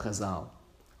reading of the Chazal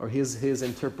or his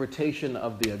interpretation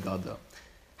of the Agadah.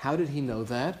 How did he know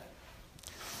that?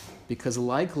 Because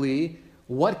likely,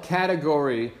 what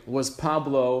category was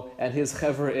Pablo and his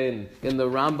chevra in the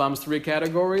Rambam's three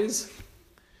categories?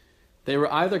 They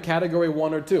were either category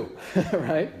 1 or 2,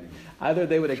 right? Either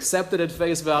they would accept it at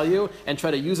face value and try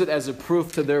to use it as a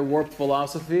proof to their warped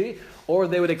philosophy, or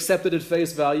they would accept it at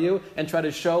face value and try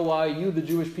to show why you, the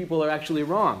Jewish people, are actually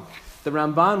wrong. The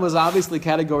Ramban was obviously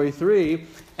category 3,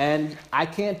 and I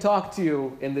can't talk to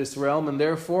you in this realm, and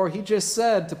therefore he just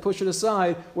said, to push it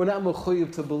aside, we're not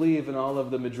mechuyev to believe in all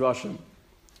of the midrashim,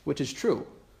 which is true.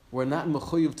 We're not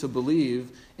mechuyev to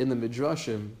believe in the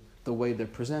midrashim the way they're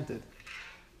presented.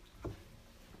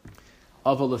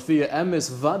 But obviously every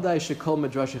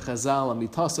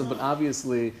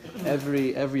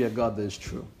Agadah is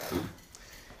true.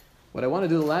 What I want to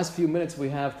do the last few minutes we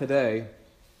have today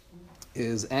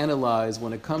is analyze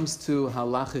when it comes to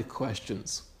halachic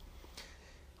questions.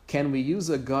 Can we use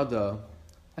Agadah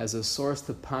as a source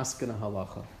to paskin a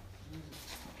halacha?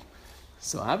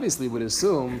 So obviously we would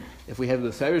assume if we have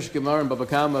the Ferish Gemara and Baba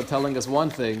Kama telling us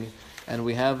one thing, and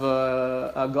we have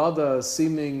a Agadah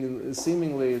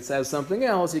seemingly it says something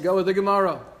else, you go with the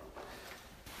Gemara.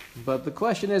 But the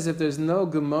question is, if there's no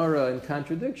Gemara in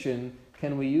contradiction,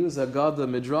 can we use Agadah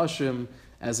Midrashim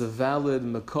as a valid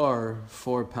makar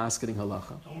for paskening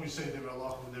halacha? Don't we say Divrei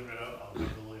halacha and Divrei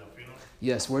Afino?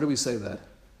 Yes, where do we say that?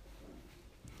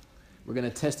 We're going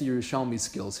to test your Yerushalmi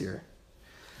skills here.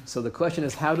 So the question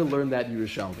is how to learn that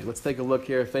Yerushalmi. Let's take a look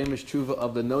here. Famous tshuva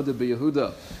of the Noda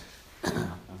B'Yehuda.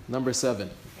 Number 7.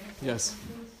 Yes.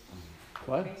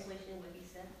 What? Translation what he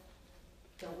said.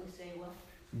 Don't we say what?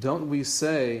 Don't we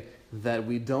say that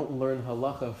we don't learn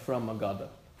halacha from Agadah,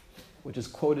 which is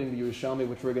quoting the Yerushalmi,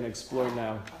 which we're going to explore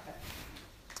now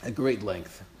at great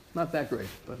length. Not that great,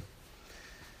 but...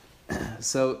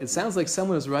 So it sounds like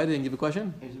someone is writing. You have a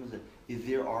question? Is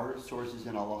there are sources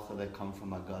in halacha that come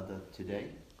from Agadah today?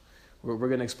 We're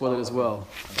going to explore that as well.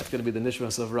 That's going to be the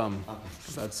Nishmas of Ram, Okay.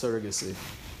 about surrogacy.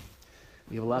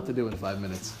 We have a lot to do in 5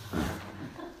 minutes.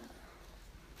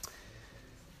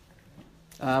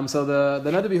 So the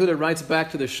Noda B'Yehuda writes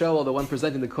back to the Shoel, the one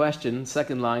presenting the question,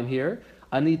 second line here.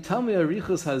 Ani tami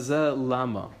arichus hazeh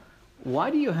lama.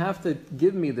 Why do you have to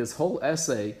give me this whole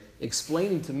essay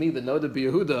explaining to me, the Noda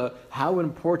B'Yehuda, how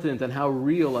important and how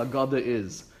real Agadah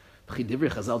is? Who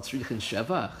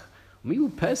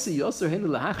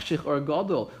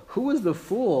is the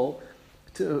fool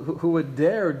who would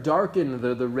dare darken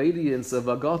the radiance of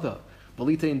Agadah?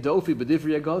 It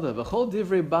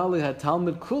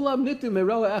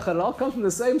all comes from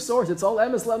the same source. It's all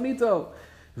emes lamito.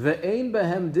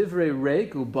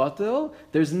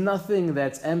 There's nothing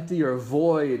that's empty or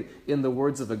void in the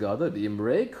words of Agadah.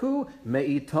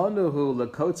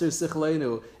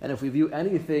 And if we view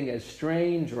anything as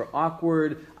strange or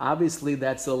awkward, obviously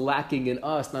that's a lacking in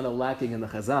us, not a lacking in the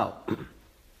Chazal.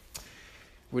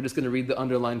 We're just going to read the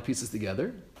underlined pieces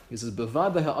together. He says,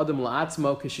 "Bevada ha'adam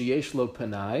la'atzmo kisheyesh lo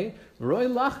panai, roy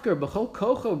lachker b'chol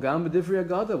kocho gam b'divrei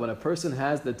Agadah." When a person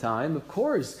has the time, of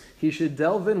course, he should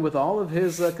delve in with all of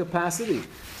his capacity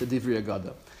to divrei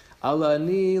Agadah. Ala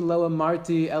ani lo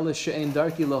amarti ela she'en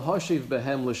darki lo hoshiv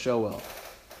behem l'shoel.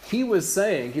 He was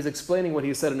saying, he's explaining what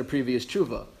he said in the previous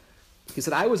tshuva. He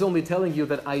said, I was only telling you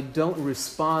that I don't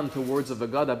respond to words of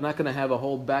Agadah. I'm not going to have a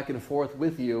whole back and forth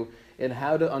with you in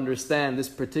how to understand this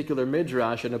particular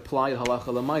midrash and apply it halacha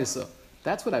l'maisa.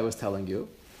 That's what I was telling you.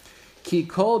 Ki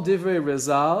kol divrei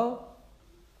Rezal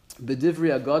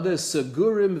b'divrei Agadah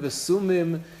segurim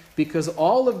v'sumim, because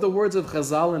all of the words of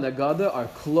Chazal and Agadah are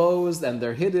closed and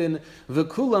they're hidden.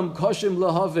 V'kulam koshim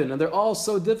lahavin, and they're all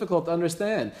so difficult to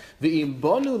understand. V'im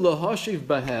bonu lahashiv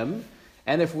bahem,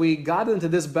 and if we got into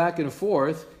this back and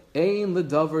forth, ein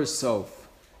ledavar sof.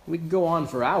 We could go on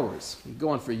for hours. We could go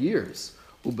on for years.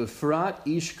 Ubefrat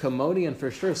ish kamoni, and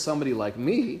for sure somebody like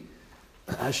me,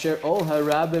 asher ol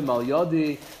harabim al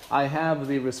yodi, I have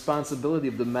the responsibility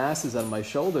of the masses on my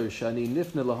shoulders. Shani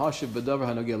nifne lahashiv b'davar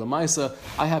hanogeh l'maisa.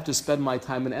 I have to spend my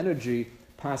time and energy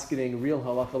paskening real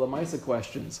halacha l'maisa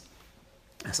questions.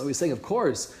 So he's saying, of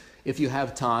course, if you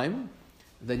have time,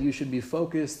 then you should be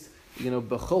focused,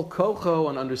 b'chol kocho,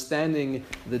 on understanding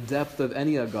the depth of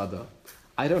any Agadah.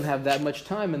 I don't have that much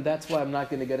time, and that's why I'm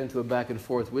not going to get into a back and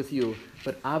forth with you.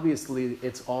 But obviously,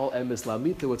 it's all emes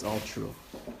lamitu, it's all true.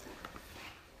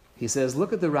 He says,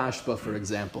 look at the Rashba, for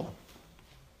example.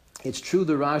 It's true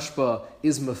the Rashba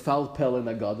is mefalpel in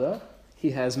Agada. He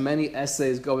has many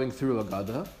essays going through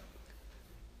Agada.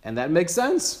 And that makes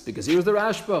sense, because he was the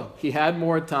Rashba. He had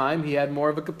more time, he had more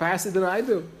of a capacity than I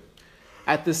do.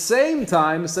 At the same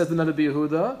time, says the Nada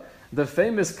Yehuda, the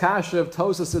famous kasha of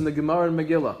Tosas in the Gemara and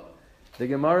Megillah. The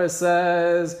Gemara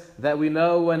says that we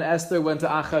know when Esther went to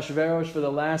Achashverosh for the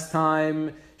last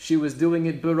time, she was doing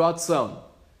it b'ratzon,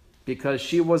 because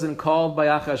she wasn't called by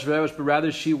Achashverosh, but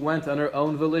rather she went on her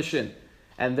own volition.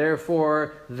 And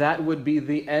therefore, that would be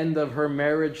the end of her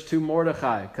marriage to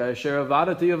Mordechai. Kasher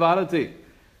avadati avadati.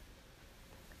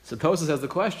 So Tosas has the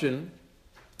question,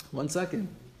 1 second,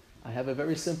 I have a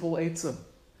very simple eitzah.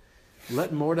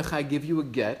 Let Mordechai give you a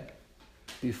get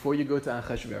before you go to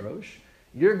Achashverosh.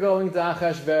 You're going to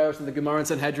Achashverosh, and the Gemara in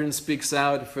Sanhedrin speaks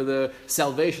out for the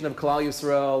salvation of Klal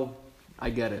Yisrael. I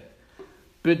get it.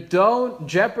 But don't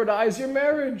jeopardize your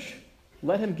marriage.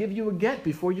 Let him give you a get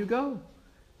before you go.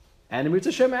 And in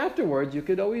Mitzvah Hashem afterwards, you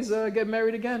could always get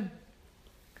married again.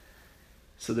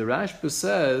 So the Rashba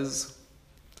says,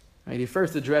 right, he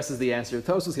first addresses the answer of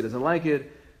Tosfos. He doesn't like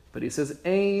it, but he says,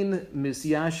 Ein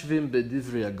misyashvim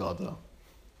b'divrei agada.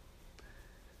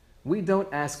 We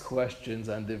don't ask questions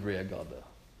on divrei agada.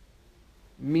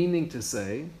 Meaning to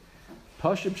say,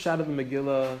 Pashut Pshat of the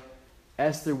Megillah,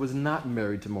 Esther was not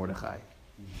married to Mordechai.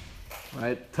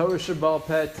 Right? Torah Shebaal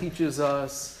Peh teaches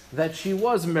us that she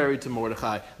was married to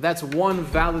Mordechai. That's one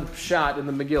valid pshat in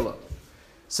the Megillah.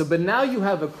 So, but now you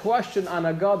have a question on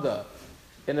Agada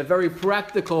in a very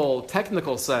practical,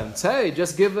 technical sense. Hey,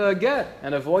 just give a get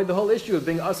and avoid the whole issue of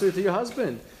being usher to your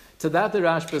husband. To that the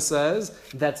Rashba says,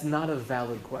 that's not a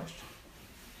valid question.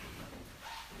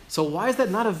 So why is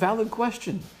that not a valid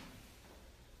question?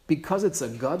 Because it's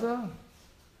Agada?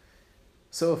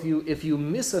 So if you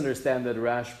misunderstand that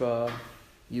Rashba,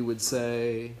 you would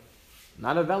say,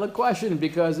 not a valid question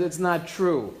because it's not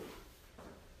true.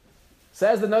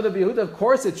 Says the Nada Yehuda, of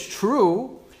course it's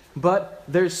true, but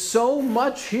there's so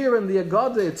much here in the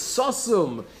Agada, it's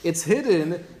sosum, it's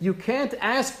hidden, you can't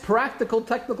ask practical,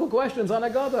 technical questions on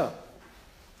Agada.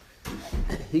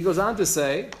 He goes on to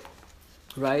say,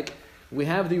 right, we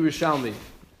have the Yerushalmi.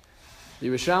 The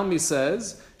Yerushalmi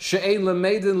says, She'ein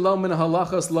lemeidin lo min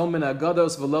halachos, lo min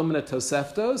agados, v'lo min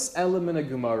toseftos, ela min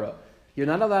Gemara. You're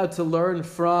not allowed to learn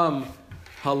from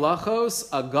halachos,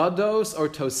 agados, or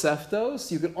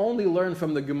toseftos. You can only learn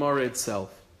from the Gemara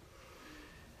itself.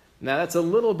 Now that's a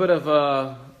little bit of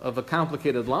a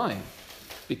complicated line,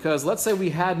 because let's say we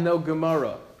had no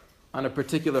Gemara on a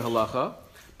particular halacha,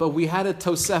 but we had a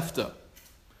tosefta.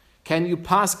 Can you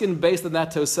paskin based on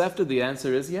that tosefta? The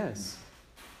answer is yes.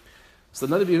 So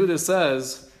Nada Yehuda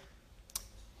says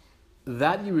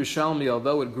that Yerushalmi,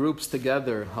 although it groups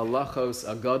together halachos,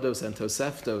 agados, and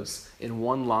toseftos in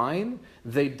one line,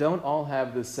 they don't all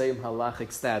have the same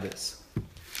halachic status.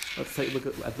 Let's take a look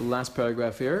at the last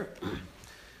paragraph here.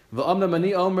 Even though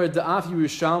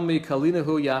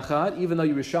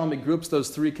Yerushalmi groups those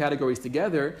three categories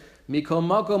together, the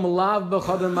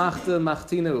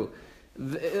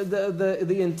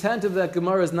intent of that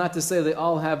Gemara is not to say they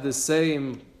all have the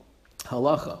same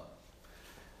halacha.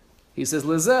 He says, the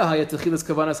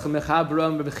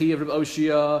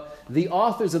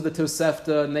authors of the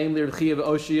Tosefta, namely Reb Chiya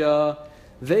v'Oshia,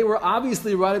 they were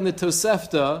obviously writing the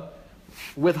Tosefta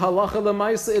with halacha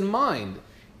l'maisa in mind.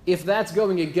 If that's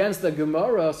going against the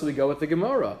Gemara, so we go with the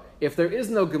Gemara. If there is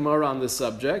no Gemara on this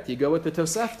subject, you go with the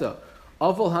Tosefta.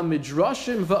 Aval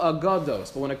ha-midrashim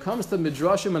v'agados. But when it comes to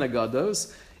midrashim and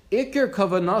agados, ikir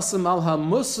kavanasim al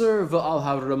ha-musar v'al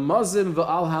ha-ramazim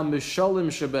v'al ha-mishalim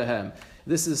shebehem.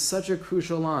 This is such a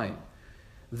crucial line.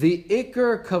 The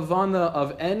ikir kavana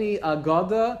of any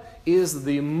agada is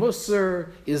the musar,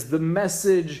 is the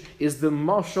message, is the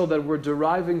mashal that we're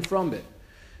deriving from it.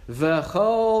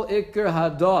 V'chol ikir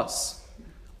hados.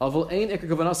 Avol ein ikir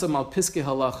kavanasam al piske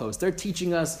halachos. They're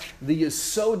teaching us the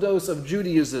yesodos of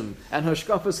Judaism and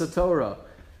hashkafas haTorah.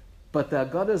 But the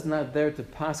agada is not there to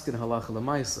paskin halacha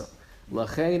l'maisa.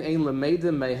 Lachein ein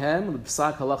lemeidim mehem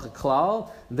l'psak halacha klal.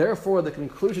 Therefore, the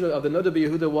conclusion of the Nada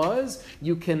Yehuda was,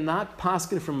 you cannot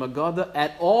paskin from agada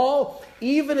at all,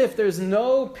 even if there's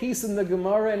no piece in the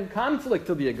Gemara in conflict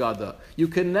to the agada. You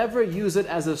can never use it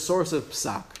as a source of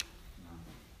psak.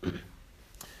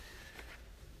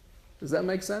 Does that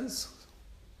make sense?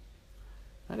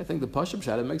 And I think the Pashut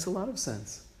Pshat makes a lot of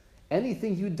sense.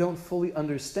 Anything you don't fully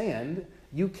understand,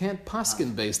 you can't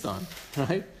paskin based on,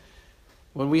 right?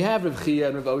 When we have Reb Chiya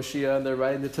and Reb Oshia and they're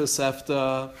writing the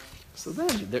Tosefta, So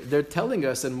then they're telling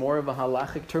us in more of a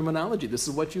halachic terminology, this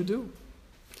is what you do.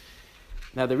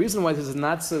 Now the reason why this is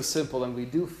not so simple, and we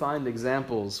do find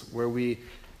examples where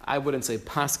I wouldn't say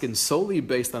paskin solely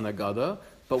based on Agada,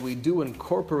 but we do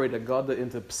incorporate Agada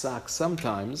into Psak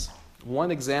sometimes.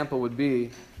 One example would be,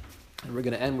 and we're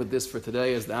going to end with this for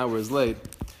today as the hour is late,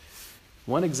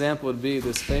 one example would be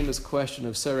this famous question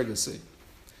of surrogacy.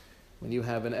 When you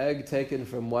have an egg taken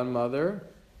from one mother,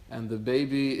 and the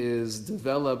baby is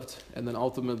developed and then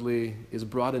ultimately is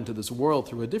brought into this world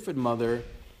through a different mother,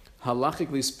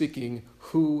 halachically speaking,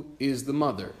 who is the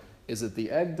mother? Is it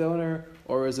the egg donor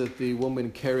or is it the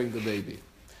woman carrying the baby?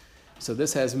 So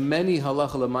this has many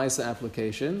halacha l'maisa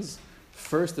applications.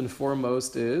 First and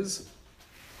foremost is,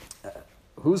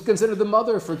 who's considered the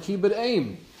mother for kibbud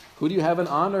aim? Who do you have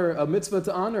a mitzvah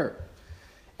to honor?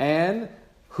 And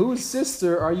whose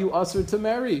sister are you usher to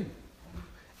marry?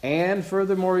 And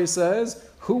furthermore, he says,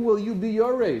 who will you be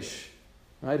yoresh?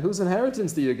 Right? Whose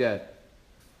inheritance do you get?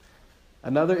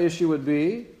 Another issue would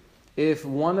be if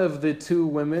one of the two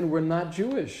women were not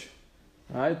Jewish.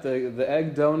 Right? The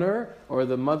egg donor or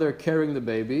the mother carrying the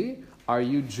baby, are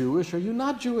you Jewish or are you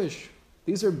not Jewish?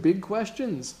 These are big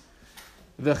questions.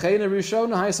 Let's say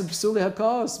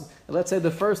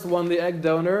the first one, the egg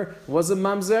donor, was a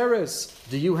mamzeris.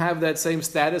 Do you have that same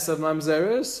status of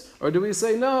mamzeris? Or do we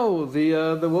say, no,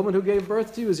 the woman who gave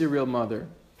birth to you is your real mother?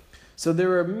 So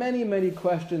there are many, many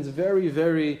questions, very,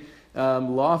 very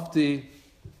lofty,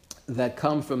 that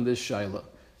come from this shaila.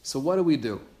 So what do we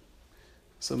do?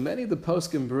 So many of the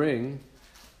poskim bring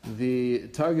the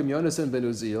Targum Yonasan ben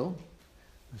Uziel,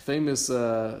 famous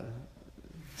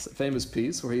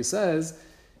piece, where he says,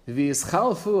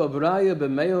 V'yischalfu abraya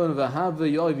b'meilon v'hava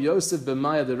yoiv Yosef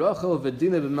b'maya derachel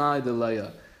v'dina b'maya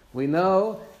delaya. We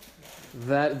know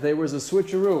that there was a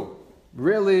switcheroo.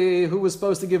 Really, who was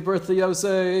supposed to give birth to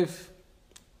Yosef?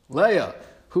 Leah.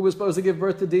 Who was supposed to give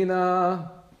birth to Dinah?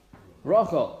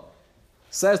 Rachel.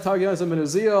 Says Targum Yonasan ben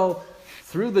Uziel,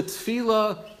 through the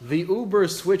tefillah, the uber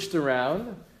switched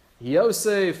around.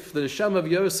 Yosef, the neshama of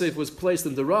Yosef was placed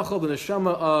into Rachel, the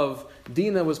neshama of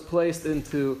Dinah was placed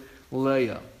into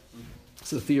Leah.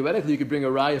 So theoretically, you could bring a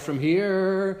raya from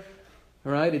here,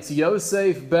 right? It's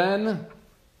Yosef ben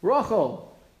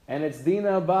Rachel, and it's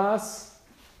Dinah bas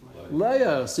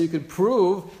Leah. So you could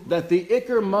prove that the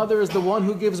Iker mother is the one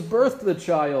who gives birth to the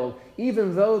child,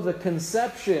 even though the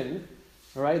conception,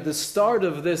 right, the start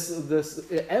of this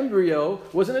embryo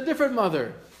was in a different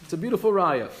mother. It's a beautiful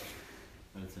raya.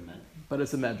 But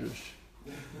it's a medrash.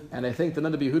 And I think the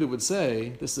Nanda Yehuda would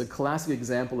say, this is a classic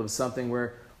example of something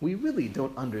where we really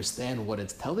don't understand what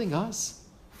it's telling us.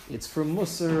 It's for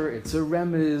Musar, it's a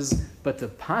remez, but to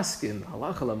paskin,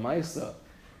 halacha l'maisa,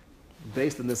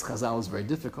 based on this chazal is very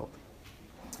difficult.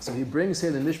 So he brings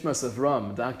here the Nishmas of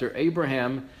Ram, Dr.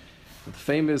 Abraham, the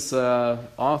famous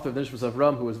author of Nishmas of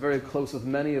Ram, who was very close with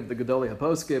many of the Gedolei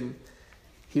HaPoskim.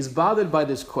 He's bothered by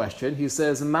this question. He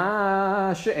says,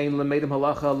 Ma she'ein lemedim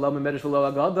halacha lo memedesh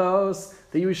v'lo agados.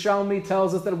 The Yerushalmi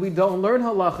tells us that we don't learn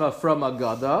halacha from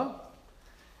agada.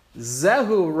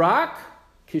 Zehu rak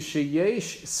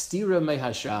kisheyesh stira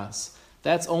mehashas.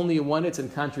 That's only when it's in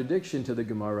contradiction to the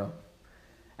Gemara.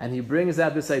 And he brings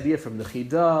out this idea from the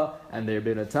Chida and the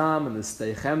Rebbeinu Tam and the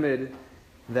Stei Chemid,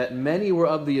 that many were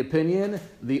of the opinion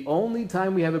the only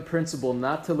time we have a principle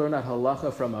not to learn a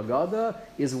halacha from Agada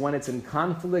is when it's in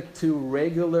conflict to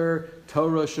regular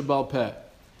Torah Shebal Peh.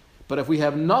 But if we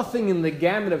have nothing in the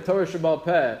gamut of Torah Shebal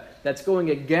Peh that's going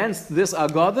against this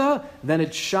Agada, then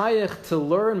it's shaykh to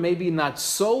learn maybe not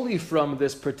solely from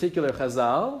this particular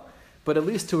Chazal, but at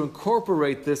least to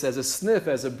incorporate this as a sniff,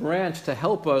 as a branch to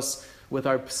help us with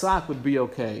our psak would be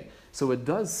okay. So it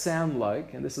does sound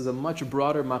like, and this is a much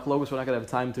broader machlokus we're not going to have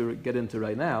time to get into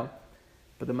right now,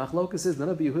 but the machlokus is,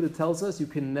 Nana Yehuda tells us you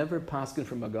can never paskin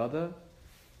from Agada,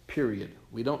 period.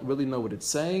 We don't really know what it's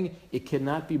saying. It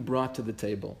cannot be brought to the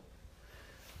table.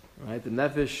 Right? The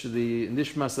Nefesh, the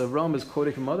Nishmas of Ram is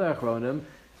quoting from other Achronim,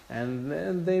 and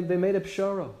then they made a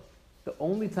pshara. The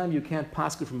only time you can't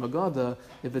paskin from Agada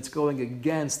if it's going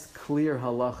against clear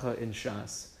halacha in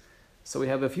Shas. So we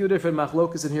have a few different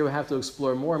machlokas in here we have to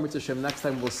explore more. Mitzvah Shem, next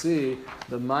time we'll see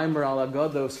the Maimer al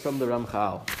Agados from the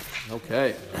Ramchal.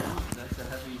 Okay. That's a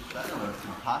heavy shadow to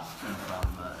paskin